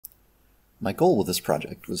My goal with this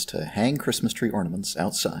project was to hang Christmas tree ornaments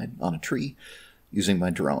outside on a tree using my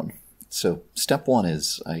drone. So step one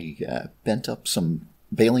is I bent up some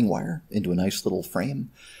baling wire into a nice little frame.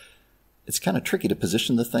 It's kind of tricky to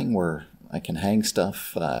position the thing where I can hang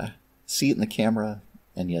stuff, see it in the camera,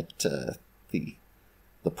 and yet the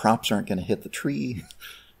props aren't going to hit the tree.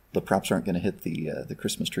 The props aren't going to hit the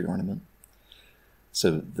Christmas tree ornament.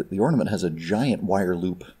 So the ornament has a giant wire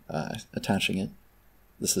loop attaching it.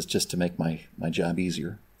 This is just to make my job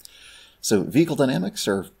easier. So vehicle dynamics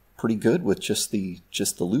are pretty good with just the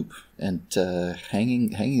loop, and hanging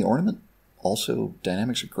the ornament. Also,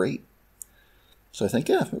 dynamics are great. So I think,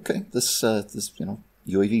 yeah, okay, this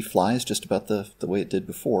UAV flies just about the way it did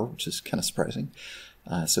before, which is kind of surprising.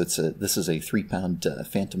 So this is a 3-pound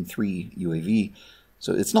Phantom 3 UAV,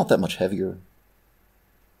 so it's not that much heavier.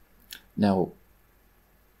 Now,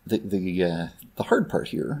 the hard part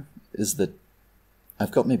here is that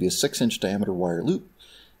I've got maybe a 6-inch diameter wire loop,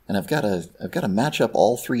 and I've got to match up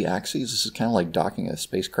all 3 axes. This is kind of like docking a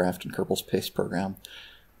spacecraft in Kerbal Space Program.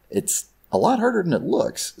 It's a lot harder than it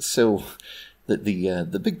looks. So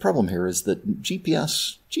the big problem here is that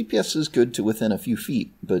GPS is good to within a few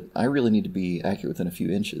feet, but I really need to be accurate within a few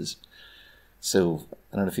inches. So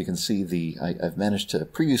I don't know if you can see I've managed to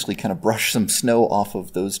previously kind of brush some snow off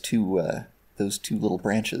of those two little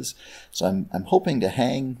branches. So I'm hoping to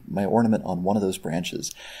hang my ornament on one of those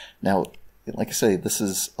branches. Now, like I say, this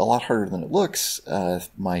is a lot harder than it looks.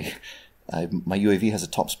 My UAV has a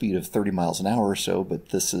top speed of 30 miles an hour or so, but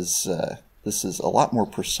this is a lot more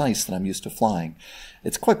precise than I'm used to flying.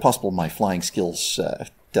 It's quite possible my flying skills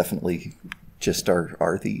definitely just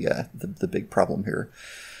are the big problem here.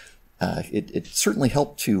 It certainly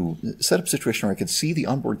helped to set up a situation where I could see the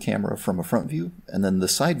onboard camera from a front view, and then the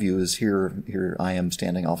side view is here I am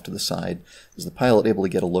standing off to the side. Is the pilot able to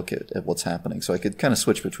get a look at what's happening? So I could kind of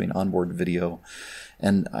switch between onboard video,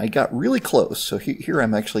 and I got really close. So here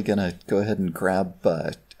I'm actually going to go ahead and grab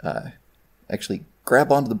onto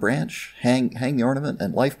the branch, hang the ornament,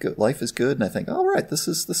 and life is good. And I think, all right, this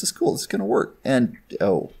is cool. This is going to work. And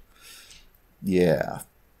oh, yeah,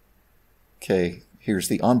 okay. Here's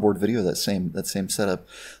the onboard video, that same setup.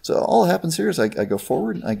 So all that happens here is I go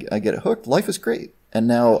forward, I get it hooked. Life is great. And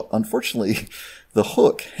now, unfortunately, the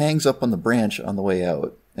hook hangs up on the branch on the way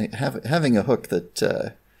out. Having a hook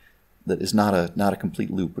that is not a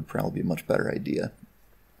complete loop would probably be a much better idea.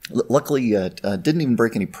 Luckily, didn't even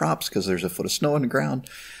break any props because there's a foot of snow on the ground.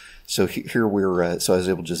 So here so I was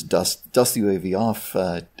able to just dust the UAV off,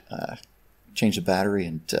 change the battery,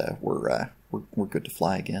 and we're good to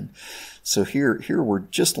fly again. So here we're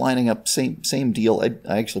just lining up, same deal.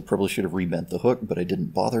 I actually probably should have rebent the hook, but I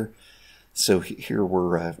didn't bother. So here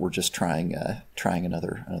we're just trying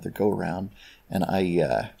another go around, and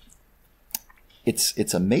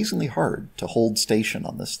it's amazingly hard to hold station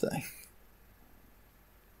on this thing.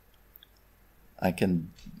 I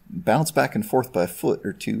can bounce back and forth by a foot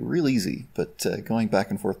or two real easy, but going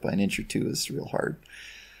back and forth by an inch or two is real hard.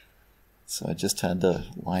 So I just had to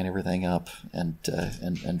line everything up and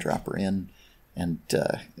drop her in. And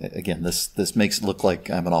again, this makes it look like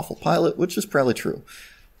I'm an awful pilot, which is probably true.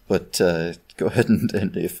 But go ahead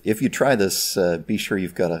and if you try this, be sure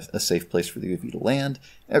you've got a safe place for the UAV to land.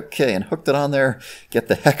 Okay, and hooked it on there. Get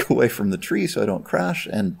the heck away from the tree so I don't crash.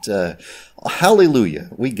 And hallelujah,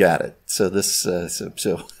 we got it. So this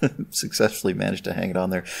so successfully managed to hang it on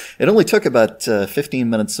there. It only took about 15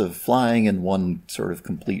 minutes of flying and one sort of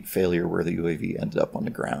complete failure where the UAV ended up on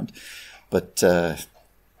the ground. But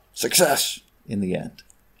success in the end.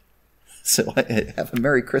 So have a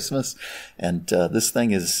Merry Christmas, and this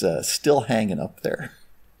thing is still hanging up there.